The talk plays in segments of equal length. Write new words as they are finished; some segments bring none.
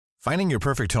Finding your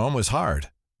perfect home was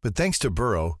hard, but thanks to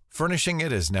Burrow, furnishing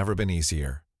it has never been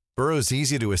easier. Burrow's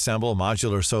easy-to-assemble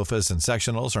modular sofas and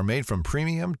sectionals are made from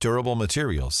premium, durable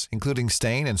materials, including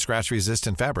stain and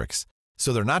scratch-resistant fabrics.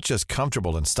 So they're not just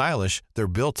comfortable and stylish, they're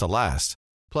built to last.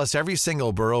 Plus, every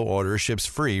single Burrow order ships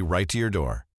free right to your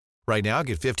door. Right now,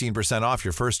 get 15% off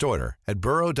your first order at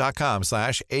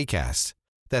burrow.com/ACAST.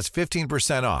 That's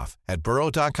 15% off at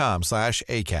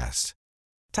burrow.com/ACAST.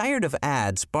 Tired of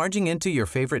ads barging into your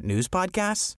favorite news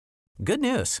podcasts? Good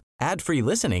news. Ad-free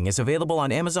listening is available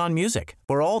on Amazon Music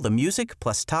for all the music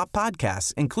plus top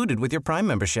podcasts included with your Prime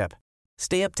membership.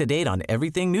 Stay up to date on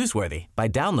everything newsworthy by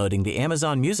downloading the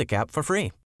Amazon Music app for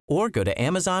free or go to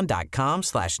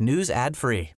amazon.com/news ad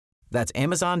free. That's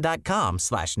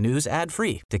amazon.com/news ad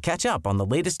free to catch up on the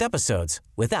latest episodes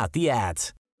without the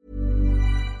ads.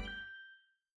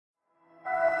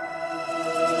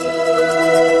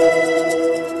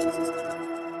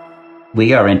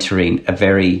 We are entering a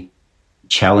very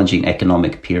challenging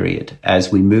economic period as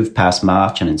we move past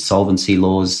March and insolvency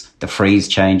laws, the freeze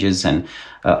changes, and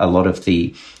a lot of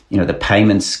the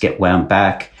payments get wound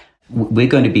back. We're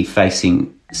going to be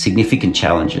facing significant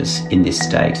challenges in this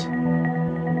state.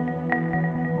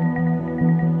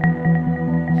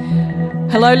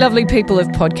 Hello, lovely people of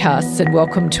podcasts, and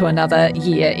welcome to another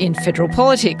year in federal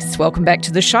politics. Welcome back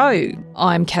to the show.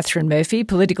 I'm Catherine Murphy,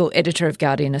 political editor of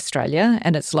Guardian Australia,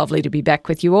 and it's lovely to be back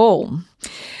with you all.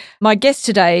 My guest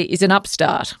today is an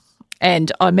upstart,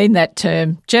 and I mean that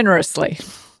term generously.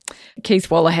 Keith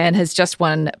Wolahan has just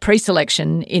won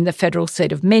pre-selection in the federal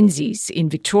seat of Menzies in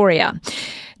Victoria.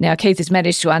 Now, Keith has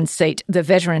managed to unseat the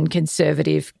veteran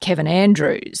Conservative Kevin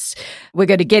Andrews. We're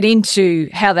going to get into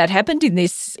how that happened in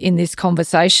this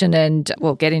conversation, and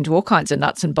we'll get into all kinds of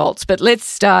nuts and bolts. But let's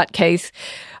start, Keith.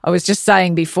 I was just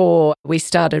saying before we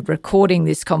started recording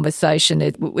this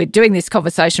conversation, we're doing this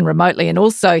conversation remotely, and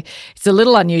also it's a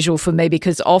little unusual for me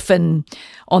because often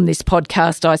on this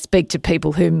podcast I speak to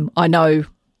people whom I know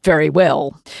very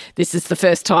well. This is the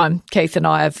first time Keith and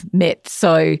I have met,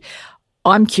 so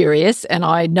I'm curious, and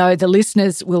I know the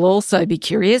listeners will also be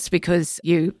curious because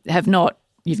you've not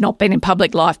been in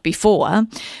public life before.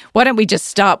 Why don't we just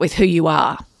start with who you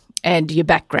are and your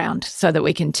background so that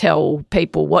we can tell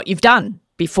people what you've done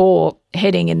before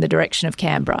heading in the direction of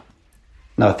Canberra?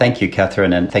 No, thank you,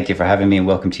 Catherine, and thank you for having me, and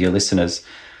welcome to your listeners.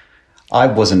 I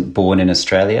wasn't born in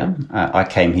Australia. I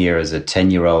came here as a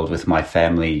 10-year-old with my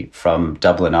family from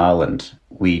Dublin, Ireland.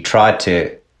 We tried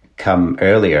to come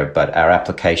earlier, but their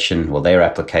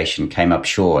application came up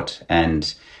short,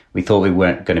 and we thought we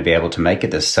weren't going to be able to make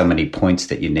it. There's so many points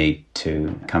that you need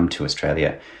to come to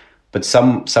Australia. But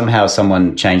somehow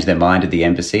someone changed their mind at the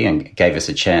embassy and gave us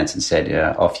a chance and said,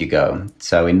 off you go.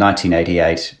 So in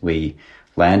 1988, we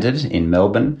landed in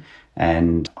Melbourne,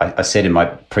 and I said in my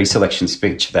pre-selection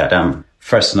speech that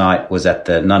first night was at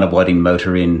the Nunawading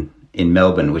Motor Inn in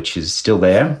Melbourne, which is still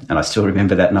there, and I still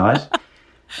remember that night.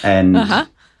 And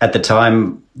at the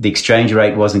time, the exchange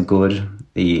rate wasn't good.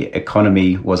 The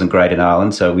economy wasn't great in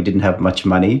Ireland, so we didn't have much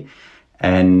money.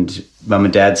 And Mum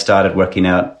and Dad started working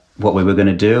out what we were going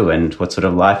to do and what sort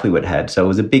of life we would have. So it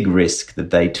was a big risk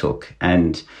that they took.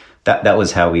 And that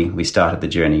was how we started the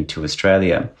journey to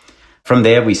Australia. From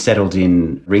there, we settled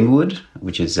in Ringwood,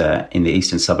 which is in the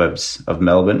eastern suburbs of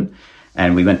Melbourne.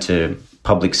 And we went to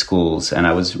public schools. And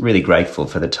I was really grateful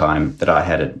for the time that I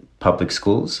had at public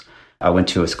schools. I went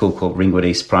to a school called Ringwood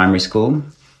East Primary School.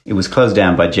 It was closed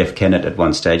down by Jeff Kennett at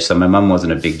one stage. So my mum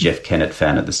wasn't a big Jeff Kennett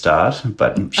fan at the start,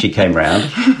 but she came round.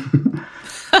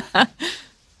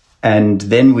 And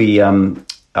then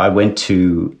I went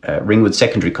to Ringwood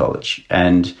Secondary College,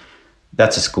 and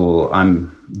that's a school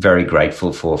I'm very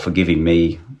grateful for giving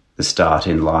me the start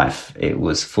in life. It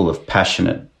was full of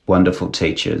passionate, wonderful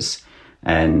teachers,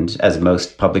 and as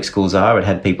most public schools are, it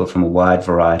had people from a wide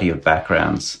variety of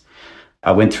backgrounds.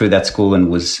 I went through that school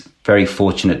and was very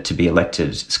fortunate to be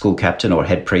elected school captain, or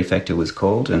head prefect it was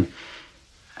called, and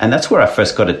that's where I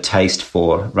first got a taste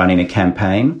for running a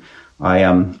campaign. I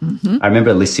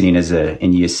remember listening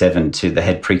in year 7 to the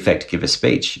head prefect give a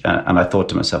speech, and I thought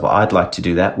to myself, well, I'd like to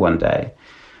do that one day.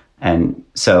 And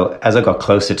so as I got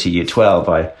closer to year 12,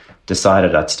 I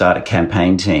decided I'd start a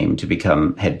campaign team to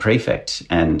become head prefect.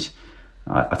 And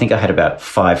I think I had about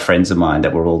 5 friends of mine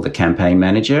that were all the campaign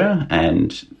manager,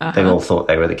 and they all thought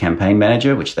they were the campaign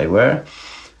manager, which they were.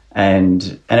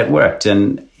 And it worked.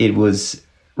 And it was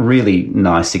really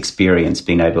nice experience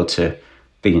being able to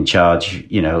be in charge,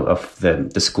 of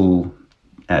the school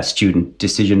student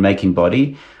decision-making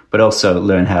body, but also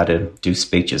learn how to do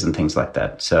speeches and things like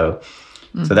that. So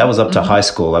So that was up to high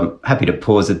school. I'm happy to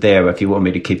pause it there. If you want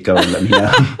me to keep going, let me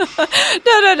know.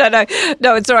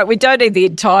 No, it's all right. We don't need the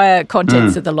entire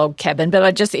contents of the log cabin,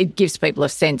 but it gives people a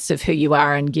sense of who you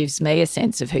are and gives me a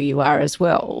sense of who you are as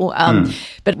well.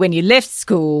 But when you left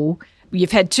school,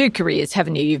 you've had two careers,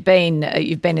 haven't you? You've been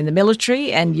in the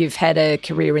military and you've had a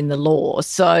career in the law.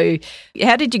 So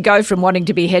how did you go from wanting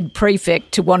to be head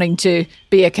prefect to wanting to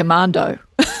be a commando?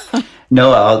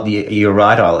 No, you're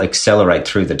right. I'll accelerate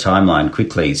through the timeline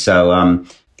quickly. So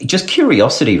just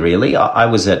curiosity, really. I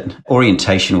was at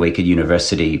orientation week at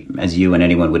university, as you and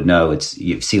anyone would know.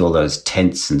 You see all those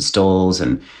tents and stalls,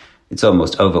 and it's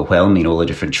almost overwhelming, all the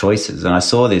different choices. And I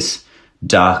saw this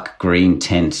dark green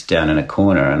tent down in a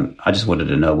corner, and I just wanted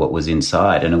to know what was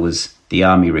inside. And it was the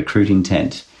Army recruiting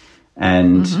tent.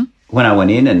 And when I went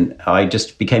in, and I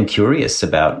just became curious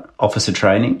about officer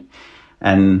training,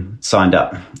 and signed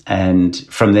up. And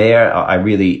from there, I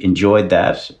really enjoyed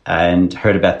that and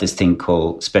heard about this thing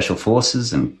called Special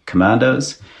Forces and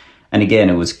Commandos. And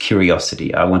again, it was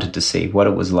curiosity. I wanted to see what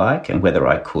it was like and whether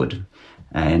I could.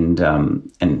 And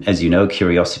as you know,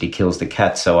 curiosity kills the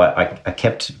cat. So I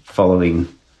kept following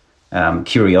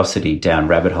curiosity down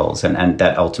rabbit holes. And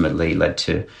that ultimately led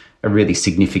to a really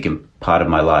significant part of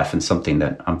my life and something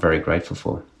that I'm very grateful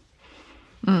for.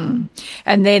 And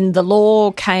then the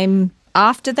law came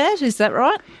after that, is that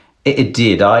right? It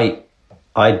did. I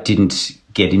didn't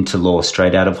get into law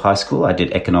straight out of high school. I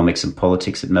did economics and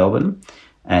politics at Melbourne.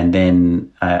 And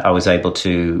then I was able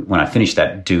to, when I finished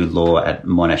that, do law at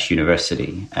Monash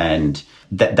University. And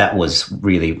that was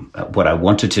really what I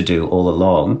wanted to do all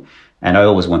along. And I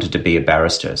always wanted to be a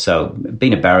barrister. So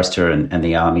being a barrister and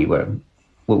the Army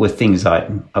were things I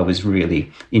was really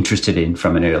interested in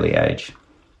from an early age.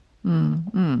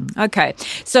 Okay,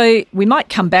 so we might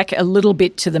come back a little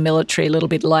bit to the military a little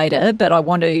bit later, but I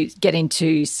want to get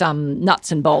into some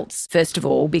nuts and bolts first of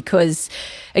all, because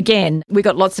again, we've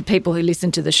got lots of people who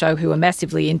listen to the show who are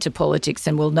massively into politics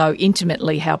and will know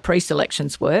intimately how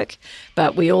pre-selections work,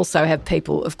 but we also have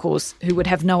people, of course, who would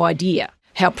have no idea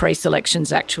how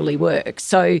pre-selections actually work.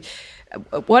 So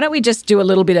why don't we just do a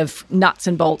little bit of nuts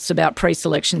and bolts about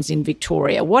pre-selections in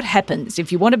Victoria? What happens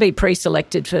if you want to be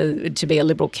pre-selected to be a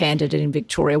Liberal candidate in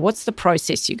Victoria? What's the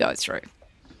process you go through?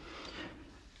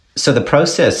 So the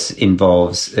process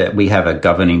involves, we have a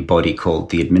governing body called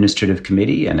the Administrative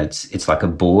Committee, and it's like a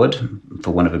board,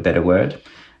 for want of a better word.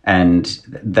 And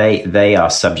they are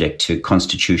subject to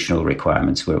constitutional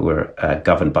requirements. We're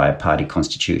governed by a party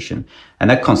constitution. And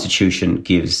that constitution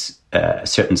gives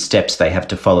certain steps they have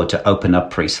to follow to open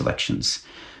up pre-selections.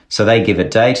 So they give a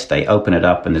date, they open it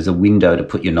up, and there's a window to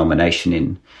put your nomination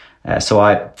in. So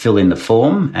I fill in the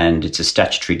form, and it's a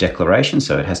statutory declaration,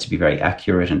 so it has to be very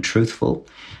accurate and truthful.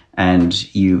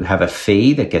 And you have a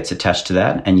fee that gets attached to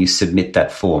that, and you submit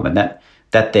that form. And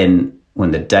that then,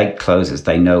 when the date closes,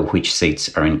 they know which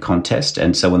seats are in contest.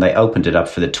 And so when they opened it up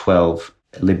for the 12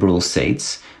 Liberal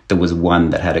seats, there was one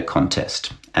that had a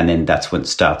contest. And then that's when it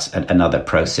starts another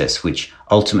process, which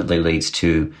ultimately leads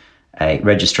to a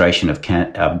registration of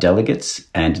delegates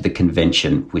and the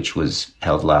convention, which was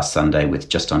held last Sunday with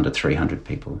just under 300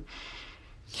 people.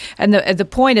 And the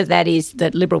point of that is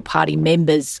that Liberal Party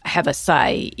members have a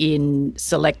say in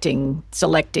selecting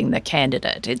the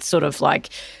candidate. It's sort of like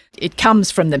it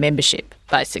comes from the membership,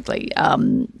 basically,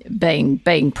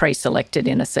 being pre-selected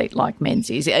in a seat like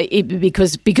Menzies,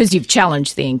 because you've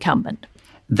challenged the incumbent.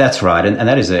 That's right, and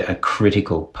that is a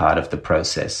critical part of the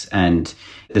process. And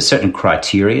there's certain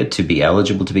criteria to be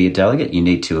eligible to be a delegate. You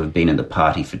need to have been in the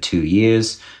party for 2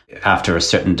 years. After a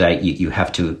certain date, you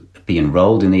have to be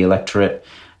enrolled in the electorate.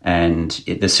 And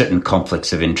there's certain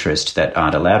conflicts of interest that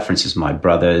aren't allowed. For instance, my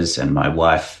brothers and my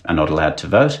wife are not allowed to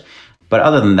vote. But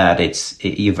other than that,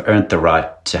 you've earned the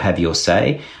right to have your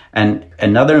say. And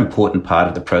another important part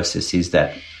of the process is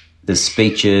that there's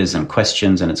speeches and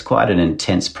questions, and it's quite an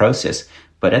intense process.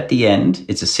 But at the end,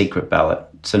 it's a secret ballot.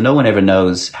 So no one ever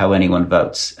knows how anyone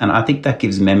votes. And I think that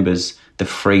gives members the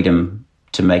freedom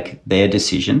to make their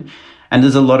decision. And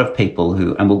there's a lot of people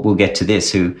who, and we'll get to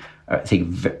this, who think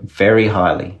very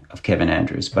highly of Kevin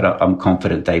Andrews, but I'm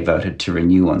confident they voted to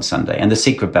renew on Sunday. And the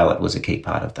secret ballot was a key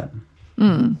part of that.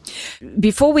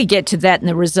 Before we get to that and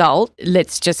the result,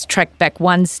 let's just track back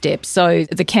one step. So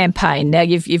the campaign. Now,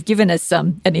 you've given us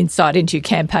an insight into your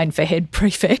campaign for head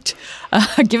prefect.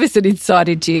 Give us an insight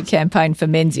into your campaign for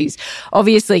Menzies.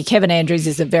 Obviously, Kevin Andrews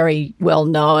is a very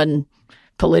well-known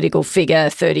political figure,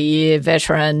 30-year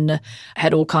veteran,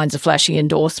 had all kinds of flashy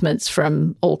endorsements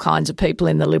from all kinds of people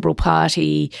in the Liberal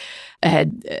Party,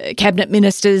 had cabinet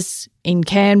ministers in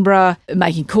Canberra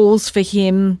making calls for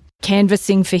him.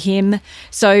 canvassing for him.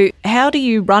 So how do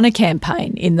you run a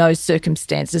campaign in those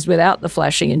circumstances without the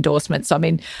flashy endorsements? I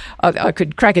mean, I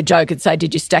could crack a joke and say,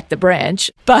 did you stack the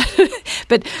branch? But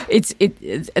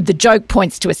the joke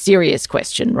points to a serious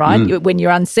question, right? When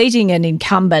you're unseating an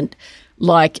incumbent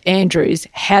like Andrews,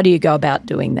 how do you go about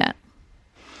doing that?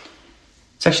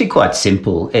 It's actually quite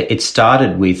simple. It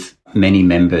started with many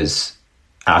members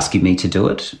asking me to do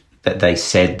it, that they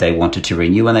said they wanted to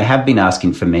renew, and they have been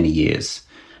asking for many years.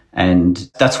 And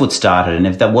that's what started. And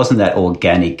if there wasn't that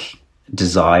organic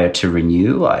desire to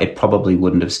renew, it probably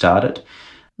wouldn't have started.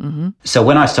 Mm-hmm. So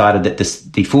when I started this,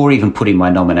 before even putting my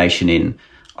nomination in,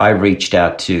 I reached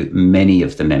out to many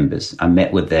of the members. I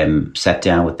met with them, sat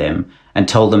down with them, and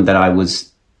told them that I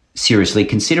was seriously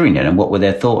considering it and what were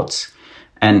their thoughts.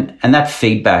 And that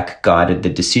feedback guided the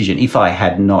decision. If I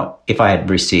had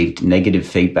received negative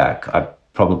feedback, I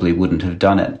probably wouldn't have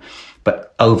done it.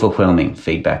 But overwhelming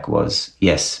feedback was,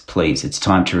 yes, please, it's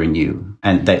time to renew.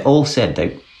 And they all said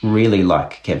they really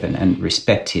like Kevin and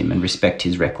respect him and respect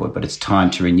his record, but it's time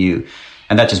to renew.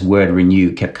 And that just word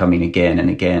renew kept coming again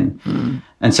and again. Mm.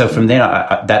 And so from there,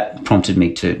 that prompted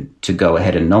me to go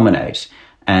ahead and nominate.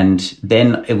 And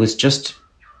then it was just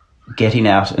getting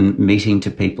out and meeting to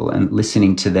people and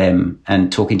listening to them and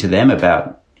talking to them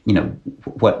about,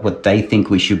 what they think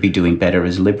we should be doing better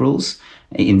as Liberals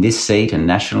in this seat and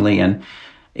nationally. And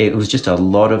it was just a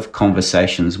lot of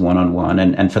conversations one-on-one.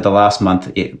 And for the last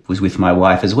month, it was with my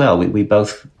wife as well. We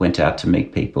both went out to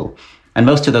meet people. And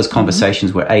most of those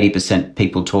conversations were 80%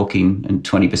 people talking and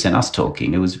 20% us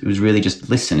talking. It was really just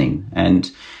listening.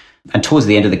 And towards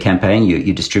the end of the campaign,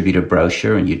 you distribute a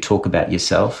brochure and you talk about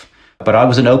yourself. But I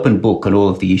was an open book on all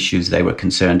of the issues they were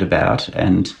concerned about.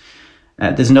 And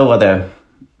there's no other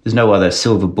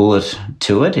silver bullet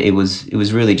to it. It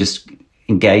was really just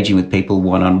engaging with people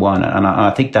one-on-one. And I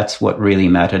think that's what really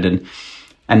mattered.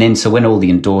 And then so when all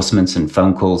the endorsements and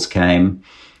phone calls came,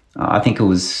 I think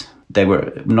they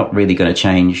were not really going to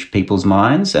change people's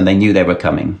minds, and they knew they were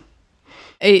coming.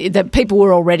 That people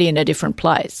were already in a different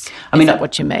place. Is that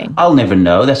what you mean? I'll never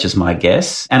know. That's just my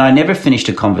guess. And I never finished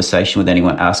a conversation with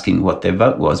anyone asking what their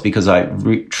vote was, because I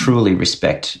truly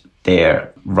respect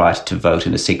their right to vote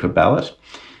in a secret ballot.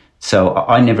 So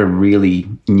I never really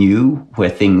knew where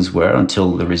things were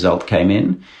until the result came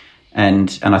in.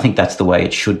 And I think that's the way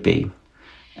it should be.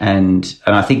 And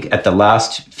I think at the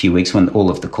last few weeks when all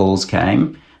of the calls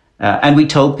came, and we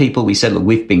told people, we said, look,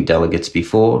 we've been delegates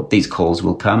before, these calls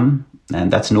will come, and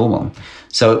that's normal.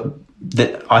 So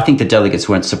I think the delegates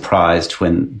weren't surprised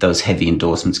when those heavy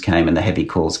endorsements came and the heavy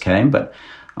calls came, but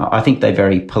I think they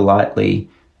very politely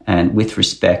and with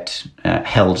respect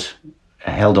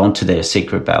held on to their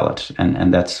secret ballot,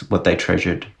 and that's what they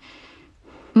treasured.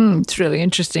 It's really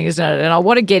interesting, isn't it? And I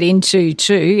want to get into,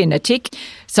 too, in a tick,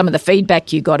 some of the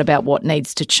feedback you got about what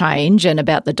needs to change and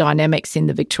about the dynamics in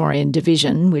the Victorian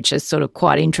division, which is sort of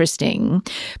quite interesting.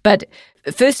 But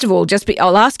first of all,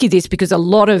 I'll ask you this because a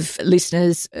lot of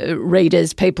listeners,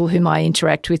 readers, people whom I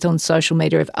interact with on social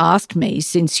media have asked me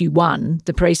since you won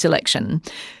the pre-selection,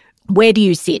 where do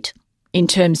you sit in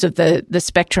terms of the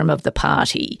spectrum of the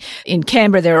party? In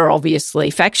Canberra, there are obviously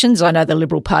factions. I know the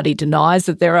Liberal Party denies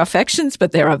that there are factions,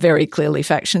 but there are very clearly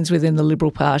factions within the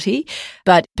Liberal Party.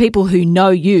 But people who know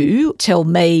you tell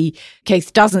me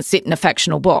Keith doesn't sit in a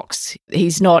factional box.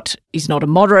 He's not a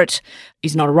moderate.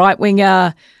 He's not a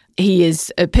right-winger. He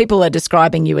is. People are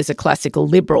describing you as a classical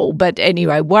Liberal, but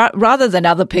anyway, rather than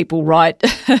other people write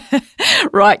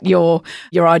your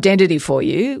identity for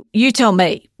you, you tell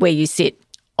me where you sit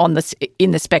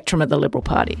in the spectrum of the Liberal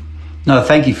Party. No,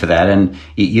 thank you for that. And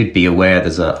you'd be aware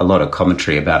there's a lot of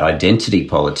commentary about identity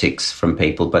politics from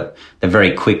people, but they're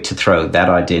very quick to throw that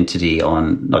identity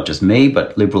on not just me,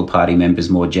 but Liberal Party members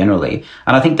more generally.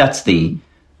 And I think that's the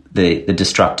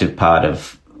destructive part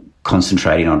of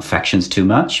concentrating on factions too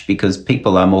much, because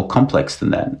people are more complex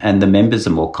than that, and the members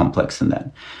are more complex than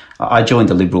that. I joined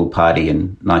the Liberal Party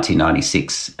in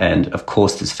 1996, and of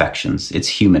course there's factions. It's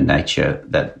human nature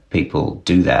that people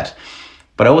do that.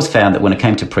 But I always found that when it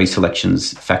came to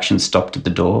pre-selections, factions stopped at the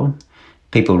door.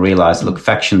 People realised, look,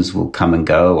 factions will come and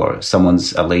go, or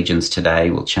someone's allegiance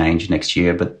today will change next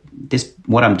year, but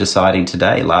what I'm deciding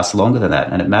today lasts longer than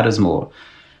that, and it matters more.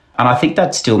 And I think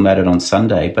that still mattered on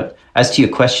Sunday. But as to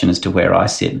your question as to where I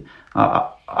sit,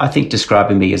 I think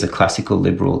describing me as a classical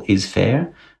Liberal is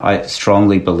fair. I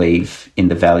strongly believe in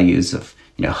the values of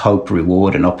hope,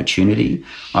 reward and opportunity.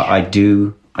 I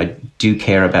do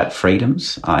care about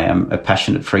freedoms. I am a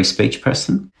passionate free speech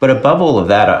person. But above all of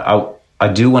that, I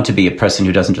do want to be a person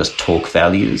who doesn't just talk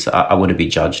values. I want to be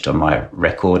judged on my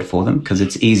record for them, because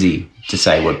it's easy to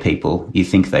say what people you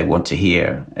think they want to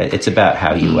hear. It's about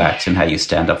how you act and how you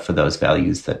stand up for those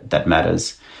values that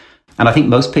matters. And I think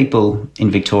most people in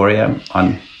Victoria,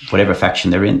 on whatever faction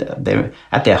they're in, they're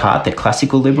at their heart, they're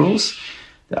classical liberals.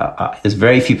 There's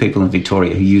very few people in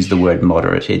Victoria who use the word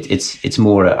moderate. It's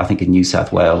more, I think, a New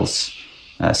South Wales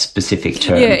specific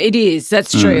term. Yeah, it is.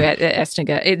 That's true,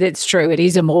 Astniger. It's true. It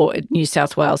is a more New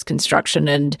South Wales construction,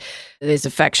 and there's a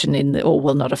faction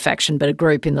not a faction, but a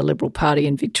group in the Liberal Party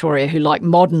in Victoria who like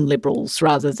modern liberals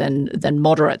rather than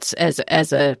moderates as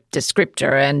a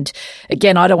descriptor. And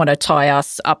again, I don't want to tie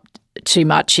us up too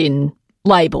much in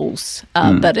labels,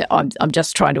 but I'm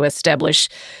just trying to establish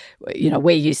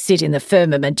where you sit in the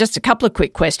firmament. Just a couple of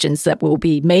quick questions that will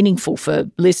be meaningful for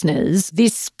listeners.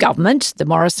 This government, the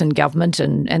Morrison government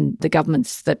and the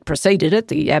governments that preceded it,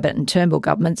 the Abbott and Turnbull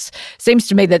governments, seems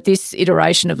to me that this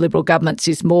iteration of Liberal governments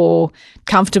is more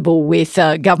comfortable with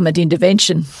government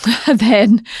intervention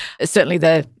than certainly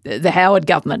the Howard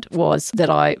government was that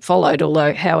I followed,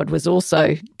 although Howard was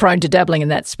also prone to dabbling in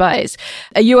that space.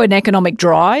 Are you an economic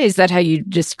dry? Is that how you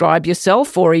describe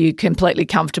yourself? Or are you completely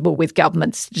comfortable with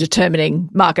governments determining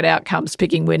market outcomes,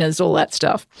 picking winners, all that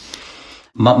stuff?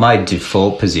 My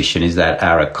default position is that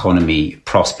our economy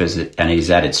prospers and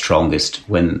is at its strongest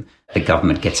when the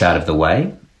government gets out of the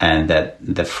way, and that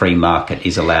the free market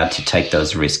is allowed to take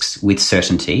those risks with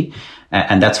certainty.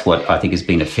 And that's what I think has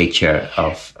been a feature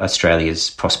of Australia's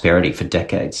prosperity for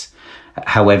decades.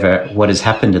 However, what has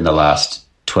happened in the last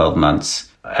 12 months,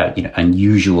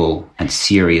 unusual and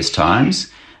serious times,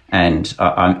 and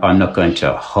I'm not going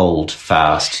to hold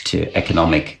fast to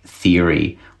economic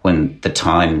theory when the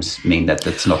times mean that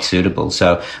that's not suitable.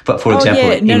 So, but for example,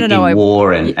 in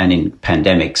war and in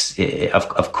pandemics,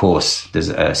 of course, there's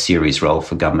a serious role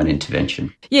for government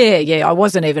intervention. Yeah. I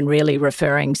wasn't even really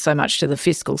referring so much to the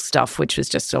fiscal stuff, which was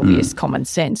just obvious common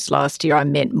sense. Last year, I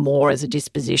meant more as a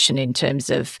disposition in terms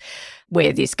of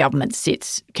where this government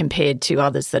sits compared to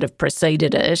others that have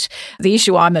preceded it. The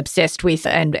issue I'm obsessed with,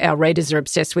 and our readers are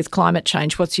obsessed with, climate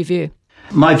change. What's your view?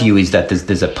 My view is that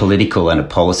there's a political and a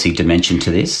policy dimension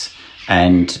to this,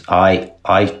 and I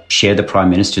share the Prime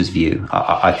Minister's view.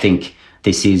 I think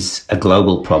this is a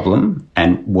global problem,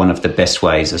 and one of the best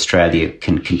ways Australia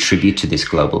can contribute to this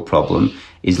global problem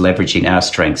is leveraging our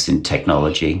strengths in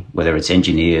technology, whether it's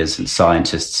engineers and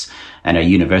scientists and our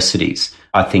universities.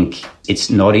 I think it's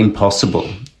not impossible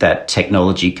that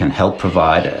technology can help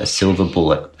provide a silver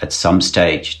bullet at some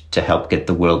stage to help get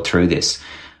the world through this.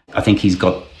 I think he's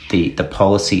got the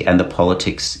policy and the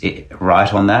politics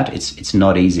right on that. It's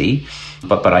not easy,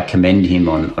 but I commend him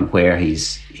on where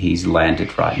he's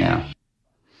landed right now.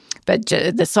 But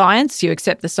the science, you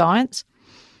accept the science?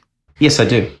 Yes, I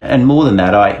do. And more than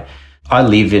that, I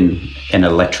live in an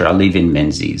electorate. I live in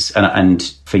Menzies.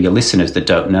 And for your listeners that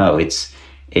don't know, it's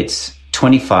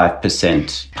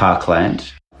 25%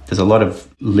 parkland. There's a lot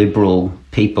of Liberal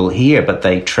people here, but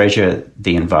they treasure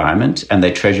the environment and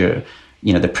they treasure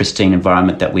the pristine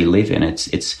environment that we live in.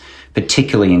 It's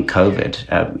particularly in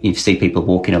COVID. You see people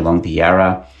walking along the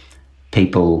Yarra,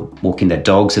 people walking their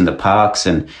dogs in the parks,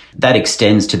 and that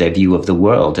extends to their view of the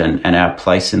world and our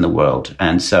place in the world.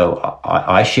 And so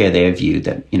I share their view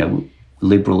that,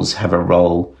 Liberals have a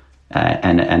role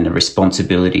and a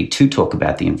responsibility to talk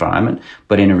about the environment,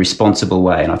 but in a responsible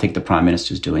way. And I think the Prime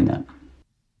Minister is doing that.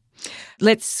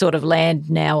 Let's sort of land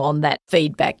now on that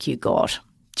feedback you got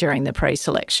during the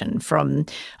pre-selection from,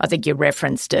 I think you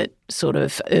referenced it sort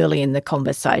of early in the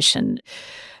conversation,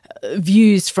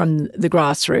 views from the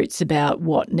grassroots about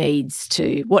what needs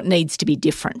to be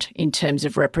different in terms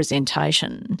of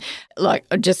representation. Like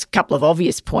just a couple of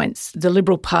obvious points. The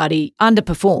Liberal Party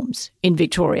underperforms in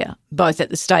Victoria, both at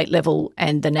the state level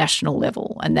and the national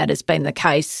level, and that has been the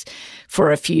case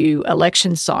for a few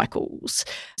election cycles.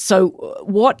 So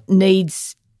what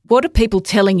are people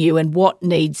telling you and what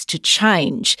needs to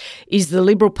change? Is the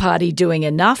Liberal Party doing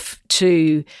enough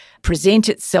to present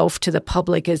itself to the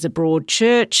public as a broad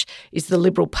church? Is the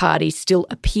Liberal Party still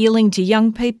appealing to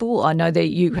young people? I know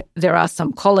that there are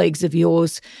some colleagues of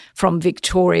yours from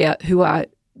Victoria who are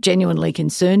genuinely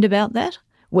concerned about that,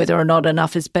 whether or not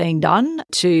enough is being done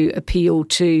to appeal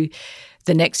to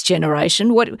the next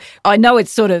generation. I know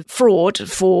it's sort of fraught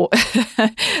for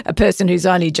a person who's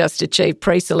only just achieved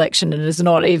pre-selection and has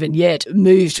not even yet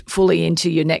moved fully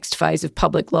into your next phase of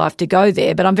public life to go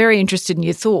there, but I'm very interested in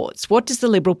your thoughts. What does the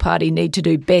Liberal Party need to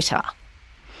do better?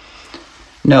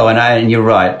 No, and you're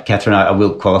right, Catherine. I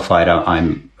will qualify it.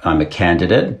 I'm a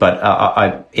candidate,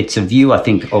 but it's a view I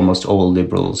think almost all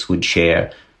Liberals would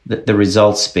share. the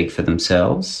results speak for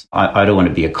themselves. I don't want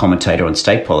to be a commentator on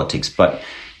state politics, but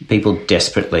people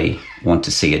desperately want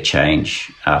to see a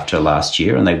change after last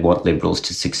year, and they want Liberals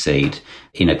to succeed.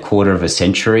 In a quarter of a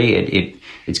century,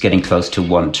 it's getting close to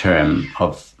one term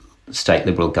of state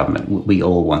Liberal government. We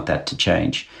all want that to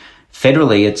change.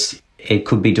 Federally, it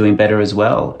could be doing better as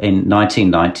well. In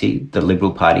 1990, the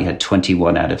Liberal Party had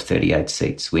 21 out of 38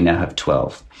 seats. We now have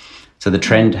 12. So the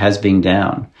trend has been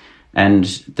down, and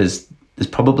there's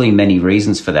probably many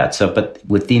reasons for that. But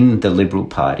within the Liberal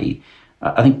Party,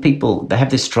 I think people, they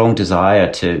have this strong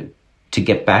desire to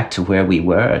get back to where we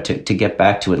were, to get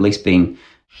back to at least being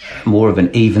more of an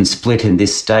even split in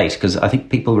this state, because I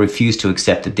think people refuse to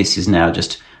accept that this is now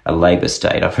just a Labor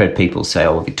state. I've heard people say,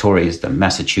 "Oh, Victoria is the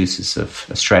Massachusetts of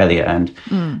Australia," and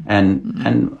I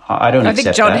don't accept that. I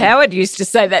think John Howard used to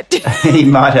say that. He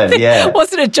might have, yeah.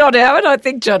 Wasn't it John Howard? I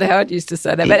think John Howard used to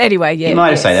say that. But anyway, yeah. He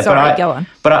might have said that. Sorry, go on.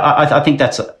 But I think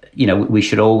that's, we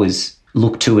should always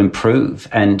look to improve.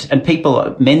 And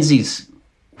people, Menzies,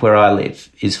 where I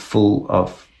live, is full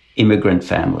of immigrant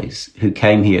families who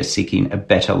came here seeking a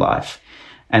better life.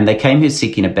 And they came here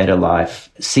seeking a better life,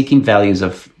 seeking values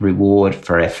of reward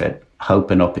for effort,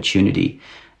 hope and opportunity.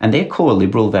 And they're core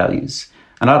Liberal values.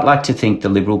 And I'd like to think the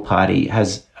Liberal Party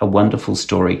has a wonderful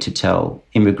story to tell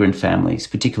immigrant families,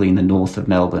 particularly in the north of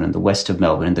Melbourne and the west of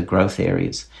Melbourne and the growth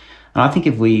areas. And I think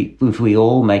if we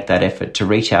all make that effort to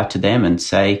reach out to them and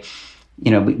say,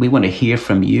 we want to hear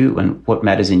from you and what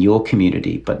matters in your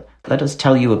community, but let us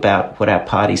tell you about what our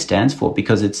party stands for,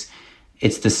 because it's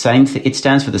the same. It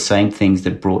stands for the same things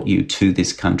that brought you to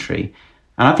this country.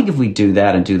 And I think if we do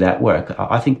that and do that work,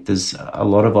 I think there's a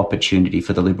lot of opportunity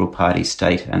for the Liberal Party,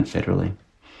 state and federally.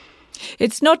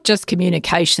 It's not just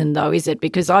communication, though, is it?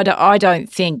 Because I don't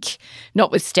think,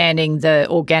 notwithstanding the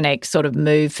organic sort of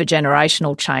move for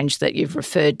generational change that you've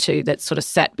referred to that sort of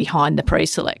sat behind the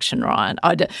pre-selection, Ryan,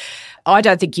 I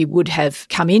don't think you would have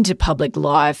come into public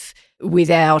life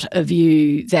without a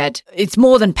view that it's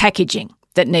more than packaging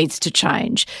that needs to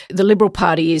change. The Liberal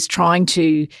Party is trying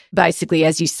to basically,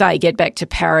 as you say, get back to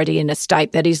parity in a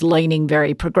state that is leaning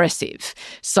very progressive.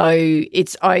 So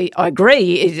I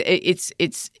agree,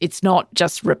 it's not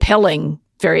just repelling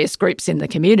various groups in the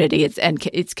community,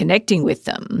 it's connecting with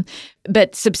them.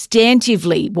 But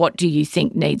substantively, what do you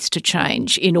think needs to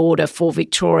change in order for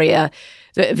the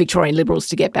Victorian Liberals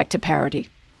to get back to parity?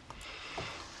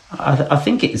 I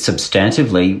think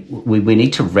substantively, we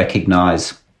need to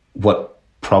recognise what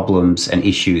problems and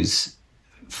issues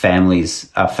families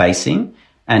are facing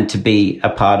and to be a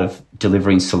part of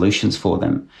delivering solutions for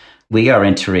them. We are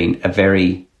entering a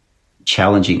very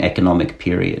challenging economic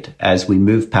period as we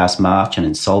move past March and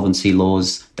insolvency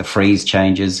laws, the freeze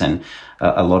changes, and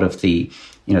a lot of the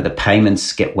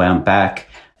payments get wound back.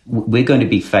 We're going to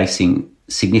be facing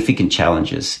significant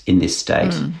challenges in this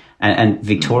state. And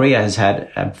Victoria has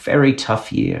had a very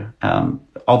tough year.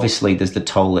 Obviously, there's the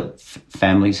toll that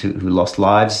families who lost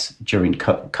lives during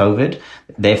COVID,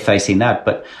 they're facing that.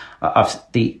 But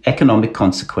the economic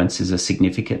consequences are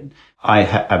significant.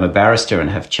 I'm a barrister and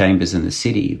have chambers in the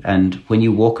city. And when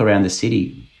you walk around the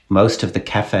city, most of the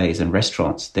cafes and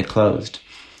restaurants, they're closed.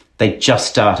 They just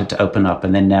started to open up.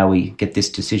 And then now we get this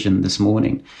decision this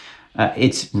morning.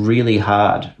 It's really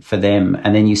hard for them.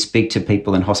 And then you speak to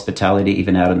people in hospitality,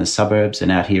 even out in the suburbs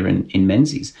and out here in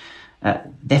Menzies.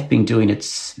 They've been doing it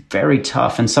very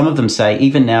tough. And some of them say,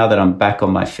 even now that I'm back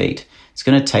on my feet, it's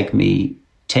going to take me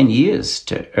 10 years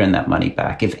to earn that money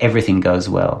back if everything goes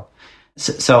well.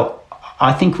 So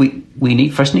I think we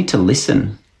first need to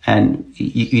listen. And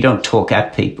you don't talk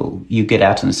at people. You get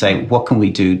out and say, what can we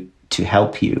do to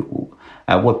help you?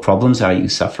 What problems are you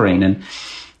suffering?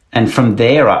 And from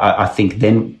there, I think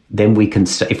then we can,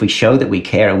 if we show that we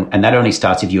care, and that only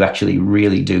starts if you actually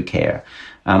really do care.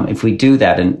 If we do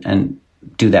that and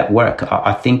do that work,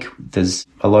 I think there's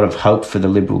a lot of hope for the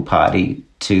Liberal Party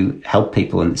to help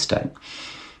people in the state.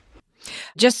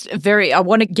 I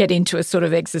want to get into a sort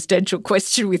of existential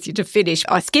question with you to finish.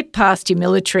 I skipped past your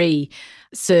military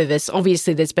service.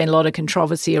 Obviously, there's been a lot of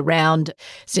controversy around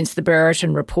since the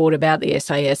Brereton report about the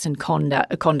SAS and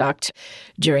conduct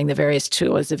during the various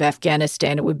tours of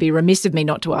Afghanistan. It would be remiss of me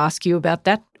not to ask you about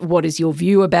that. What is your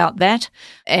view about that?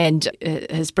 And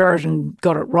has Brereton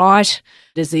got it right?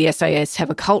 Does the SAS have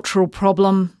a cultural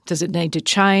problem? Does it need to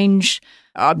change?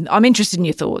 I'm interested in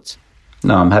your thoughts.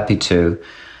 No, I'm happy to.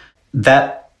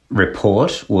 That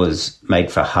report was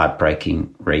made for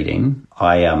heartbreaking reading.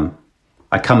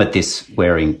 I come at this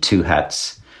wearing two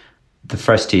hats. The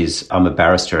first is I'm a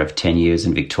barrister of 10 years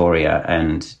in Victoria,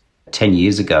 and 10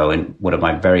 years ago, and one of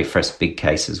my very first big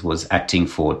cases was acting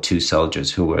for two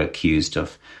soldiers who were accused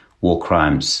of war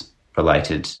crimes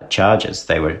related charges.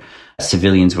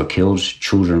 Civilians were killed,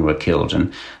 children were killed,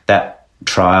 and that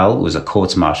trial was a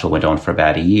courts-martial, went on for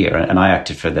about a year, and I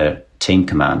acted for the team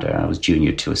commander. I was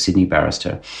junior to a Sydney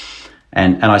barrister.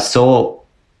 And I saw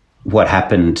what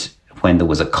happened when there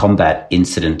was a combat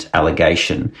incident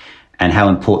allegation and how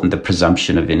important the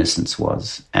presumption of innocence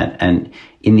was. And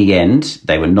in the end,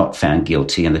 they were not found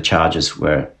guilty and the charges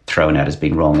were thrown out as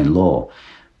being wrong in law.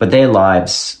 But their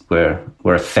lives were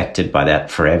affected by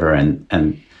that forever,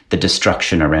 and the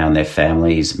destruction around their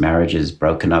families, marriages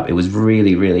broken up. It was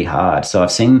really, really hard. So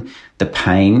I've seen the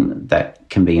pain that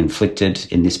can be inflicted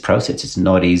in this process. It's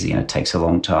not easy and it takes a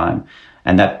long time.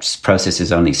 And that process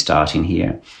is only starting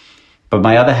here. But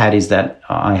my other hat is that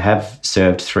I have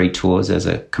served 3 tours as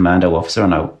a commando officer,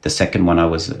 and the second one I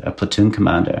was a platoon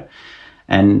commander.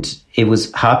 And it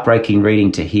was heartbreaking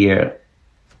reading to hear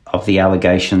of the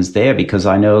allegations there, because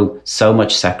I know so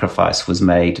much sacrifice was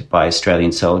made by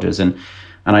Australian soldiers. And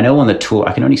I know on the tour,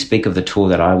 I can only speak of the tour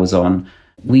that I was on,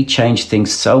 we changed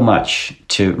things so much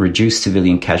to reduce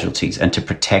civilian casualties and to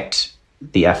protect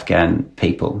the Afghan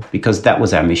people, because that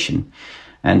was our mission.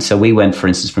 And so we went, for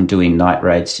instance, from doing night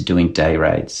raids to doing day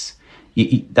raids.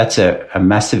 That's a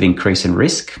massive increase in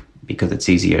risk, because it's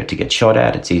easier to get shot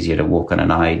at, it's easier to walk on an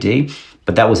IED.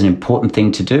 But that was an important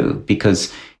thing to do,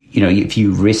 because if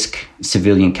you risk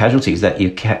civilian casualties,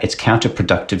 it's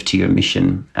counterproductive to your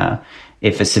mission.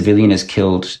 If a civilian is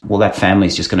killed, well, that family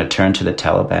is just going to turn to the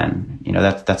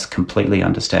Taliban. That's completely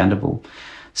understandable.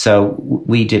 So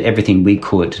we did everything we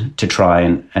could to try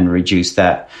and reduce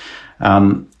that.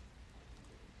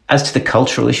 As to the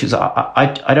cultural issues,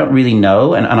 I don't really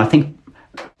know. And I think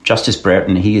Justice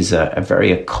Brereton, he is a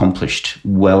very accomplished,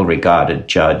 well-regarded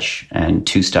judge and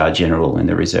 2-star general in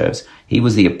the reserves. He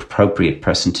was the appropriate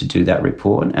person to do that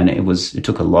report, and it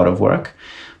took a lot of work.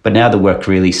 But now the work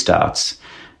really starts.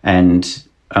 And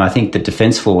I think the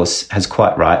Defence Force has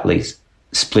quite rightly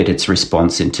split its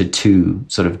response into 2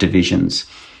 sort of divisions.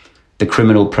 The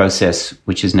criminal process,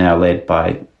 which is now led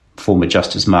by former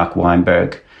Justice Mark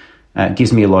Weinberg,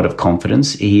 gives me a lot of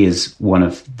confidence. He is one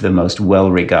of the most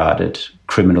well-regarded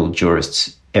criminal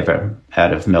jurists ever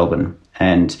out of Melbourne,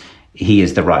 and he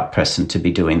is the right person to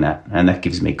be doing that, and that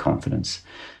gives me confidence.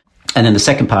 And then the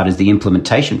second part is the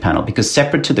implementation panel, because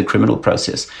separate to the criminal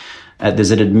process,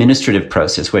 there's an administrative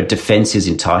process where defence is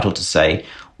entitled to say,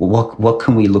 well, what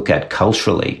can we look at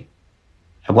culturally?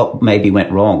 What maybe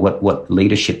went wrong? What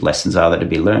leadership lessons are there to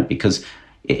be learned? Because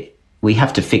we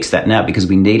have to fix that now, because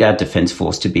we need our Defence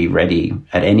Force to be ready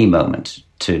at any moment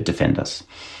to defend us.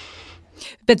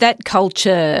 But that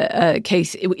culture,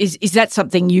 Keith, is that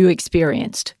something you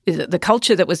experienced? Is it the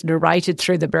culture that was narrated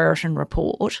through the Brereton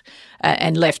report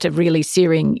and left a really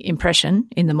searing impression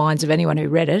in the minds of anyone who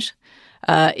read it?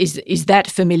 Is that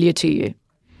familiar to you?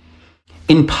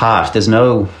 In part, there's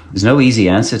no easy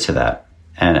answer to that.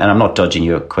 And I'm not dodging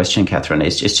your question, Catherine.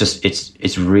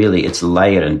 It's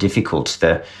layered and difficult.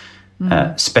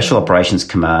 The Special Operations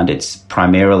Command, it's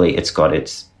got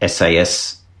its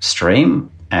SAS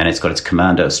stream and it's got its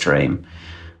commando stream.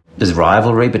 There's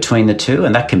rivalry between the two,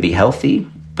 and that can be healthy,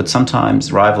 but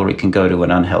sometimes rivalry can go to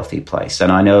an unhealthy place.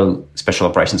 And I know Special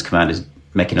Operations Command is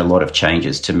making a lot of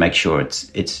changes to make sure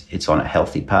it's on a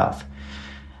healthy path.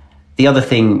 The other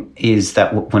thing is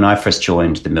that when I first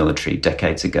joined the military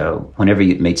decades ago, whenever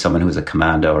you meet someone who was a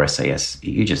commando or SAS,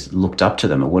 you just looked up to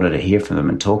them and wanted to hear from them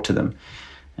and talk to them.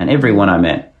 And everyone I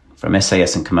met from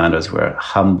SAS and commandos were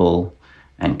humble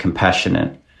and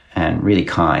compassionate and really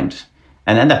kind.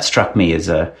 And then that struck me as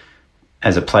a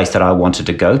place that I wanted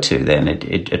to go to then.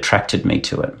 It attracted me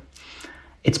to it.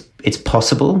 It's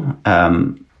possible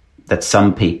that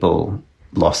some people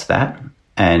lost that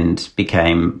and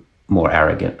became more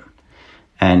arrogant.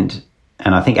 And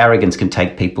I think arrogance can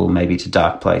take people maybe to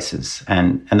dark places.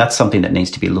 And that's something that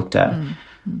needs to be looked at.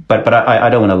 Mm-hmm. But I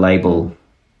don't want to label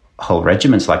whole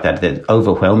regiments like that. That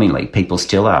overwhelmingly, people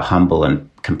still are humble and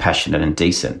compassionate and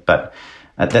decent. But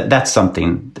that's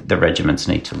something the regiments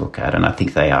need to look at, and I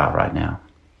think they are right now.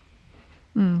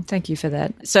 Thank you for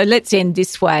that. So let's end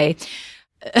this way.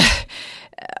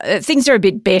 Things are a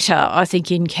bit better, I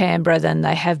think, in Canberra than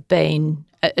they have been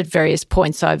at various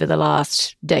points over the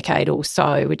last decade or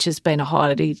so, which has been a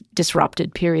highly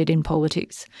disrupted period in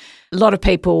politics. A lot of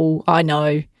people I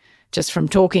know, just from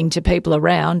talking to people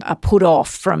around, are put off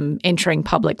from entering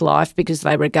public life because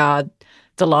they regard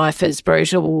the life as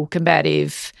brutal,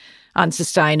 combative,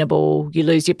 unsustainable. You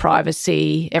lose your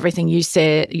privacy. Everything you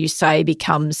say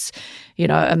becomes,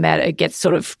 a matter. It gets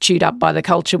sort of chewed up by the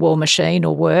culture war machine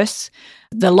or worse.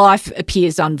 The life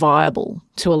appears unviable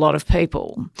to a lot of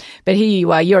people. But here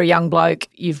you are, you're a young bloke,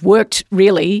 you've worked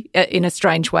really in a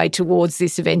strange way towards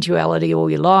this eventuality all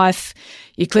your life.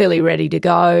 You're clearly ready to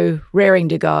go, raring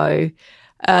to go.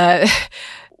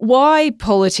 Why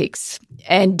politics?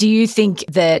 And do you think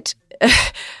that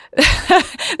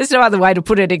there's no other way to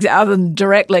put it other than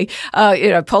directly,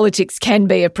 politics can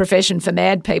be a profession for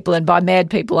mad people, and by mad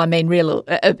people I mean real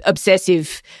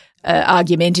obsessive,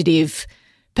 argumentative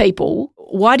people.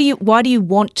 Why do you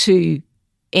want to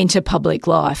enter public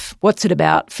life? What's it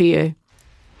about for you?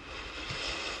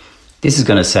 This is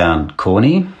going to sound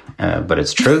corny, but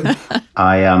it's true.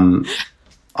 I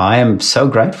am so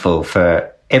grateful for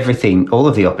everything, all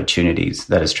of the opportunities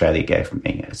that Australia gave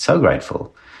me. So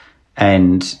grateful.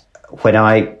 And when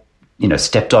I,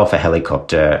 stepped off a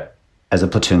helicopter as a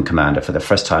platoon commander for the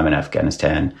first time in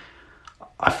Afghanistan,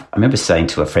 I remember saying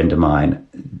to a friend of mine,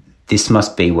 this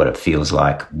must be what it feels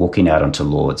like walking out onto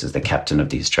Lords as the captain of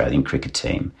the Australian cricket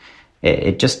team.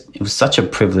 It was such a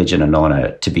privilege and an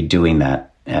honour to be doing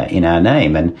that in our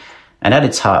name. And at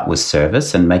its heart was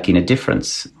service and making a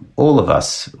difference. All of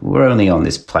us, we're only on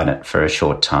this planet for a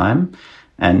short time,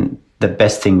 and the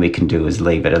best thing we can do is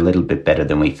leave it a little bit better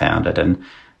than we found it.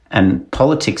 And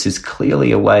politics is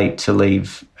clearly a way to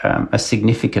leave a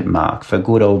significant mark, for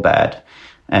good or bad.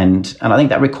 And I think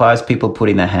that requires people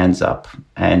putting their hands up.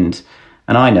 And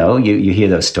I know you hear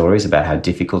those stories about how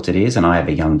difficult it is, and I have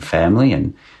a young family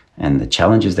and the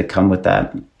challenges that come with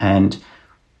that.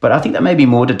 But I think that may be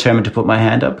more determined to put my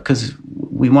hand up because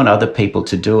we want other people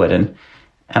to do it. And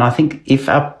I think if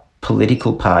our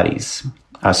political parties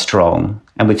are strong,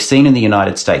 and we've seen in the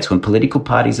United States when political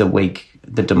parties are weak,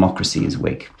 the democracy is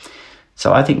weak.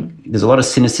 So I think there's a lot of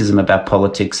cynicism about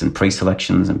politics and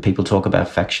pre-selections, and people talk about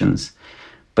factions.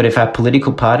 But if our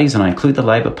political parties, and I include the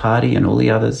Labor Party and all the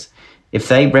others, if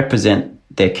they represent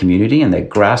their community and their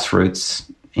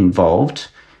grassroots involved,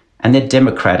 and they're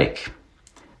democratic,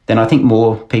 then I think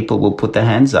more people will put their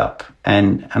hands up.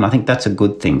 And I think that's a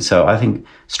good thing. So I think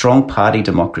strong party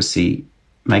democracy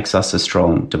makes us a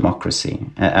strong democracy.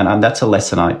 And that's a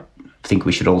lesson I think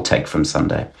we should all take from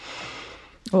Sunday.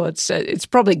 Well, it's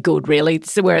probably good, really.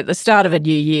 We're at the start of a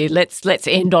new year. Let's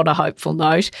end on a hopeful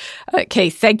note.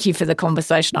 Keith, thank you for the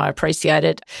conversation. I appreciate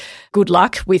it. Good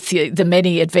luck with the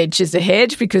many adventures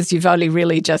ahead, because you've only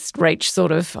really just reached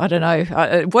sort of, I don't know,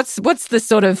 what's the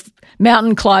sort of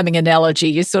mountain climbing analogy?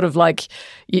 You're sort of like,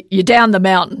 you're down the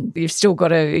mountain. You've still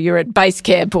got you're at base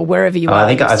camp or wherever you are. I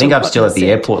think I'm still at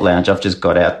the airport lounge. I've just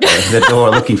got out the door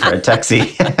looking for a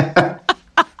taxi.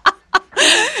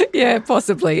 Yeah,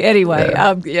 possibly. Anyway,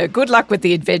 good luck with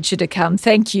the adventure to come.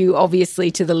 Thank you, obviously,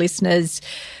 to the listeners.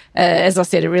 As I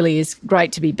said, it really is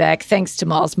great to be back. Thanks to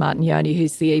Miles Martignoni,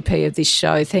 who's the EP of this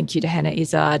show. Thank you to Hannah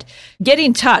Izzard. Get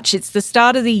in touch. It's the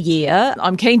start of the year.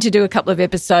 I'm keen to do a couple of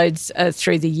episodes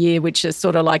through the year, which are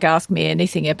sort of like Ask Me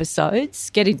Anything episodes.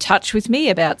 Get in touch with me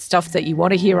about stuff that you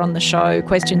want to hear on the show,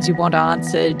 questions you want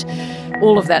answered,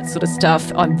 all of that sort of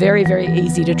stuff. I'm very, very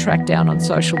easy to track down on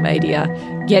social media.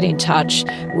 Get in touch.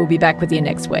 We'll be back with you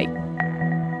next week.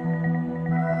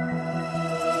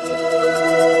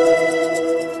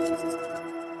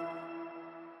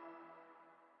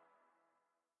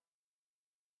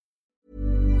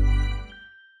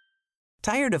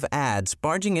 Tired of ads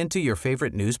barging into your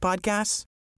favorite news podcasts?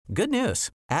 Good news.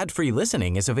 Ad-free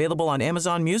listening is available on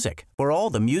Amazon Music for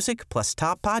all the music plus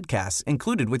top podcasts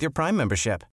included with your Prime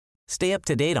membership. Stay up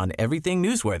to date on everything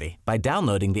newsworthy by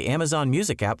downloading the Amazon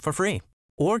Music app for free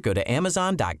or go to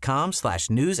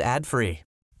amazon.com/news ad free.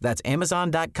 That's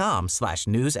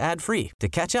amazon.com/news ad free to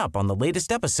catch up on the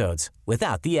latest episodes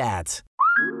without the ads.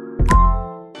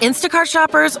 Instacart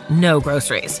shoppers know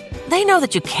groceries. They know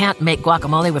that you can't make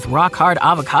guacamole with rock-hard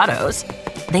avocados.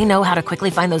 They know how to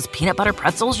quickly find those peanut butter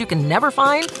pretzels you can never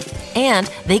find. And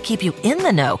they keep you in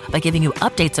the know by giving you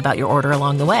updates about your order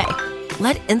along the way.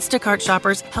 Let Instacart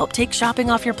shoppers help take shopping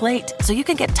off your plate so you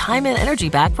can get time and energy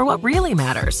back for what really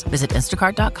matters. Visit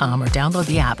instacart.com or download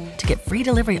the app to get free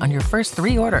delivery on your first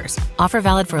 3 orders. Offer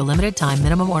valid for a limited time.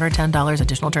 Minimum order $10.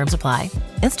 Additional terms apply.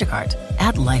 Instacart.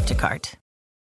 Add life to cart.